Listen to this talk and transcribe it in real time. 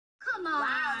Come on.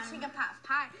 Wow, chicken pot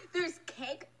pie. There's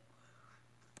cake.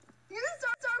 You're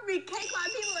gonna start me cake while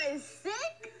people is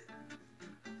sick?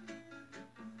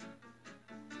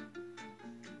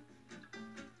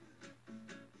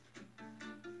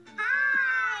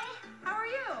 Hi. How are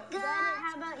you? Good.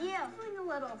 How about you? I'm feeling a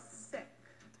little sick.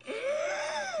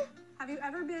 Have you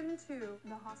ever been to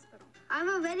the hospital? I've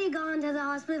already gone to the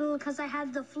hospital because I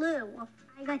had the flu.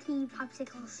 I got to eat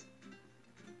popsicles.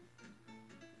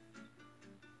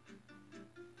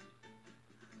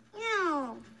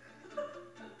 Ew.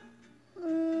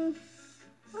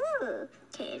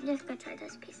 Okay, I'm just gonna try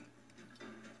this piece.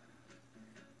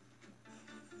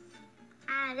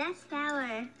 Ah, that's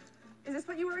sour. Is this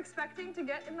what you were expecting to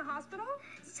get in the hospital?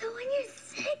 So when you're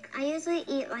sick, I usually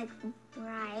eat like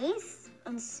rice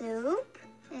and soup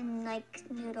and like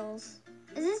noodles.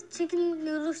 Is this chicken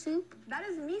noodle soup? That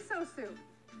is miso soup.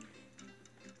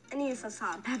 I need some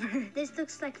salt and pepper. This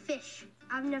looks like fish.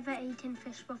 I've never eaten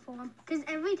fish before. Because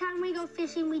every time we go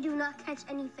fishing, we do not catch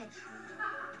any fish.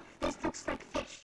 This looks like fish.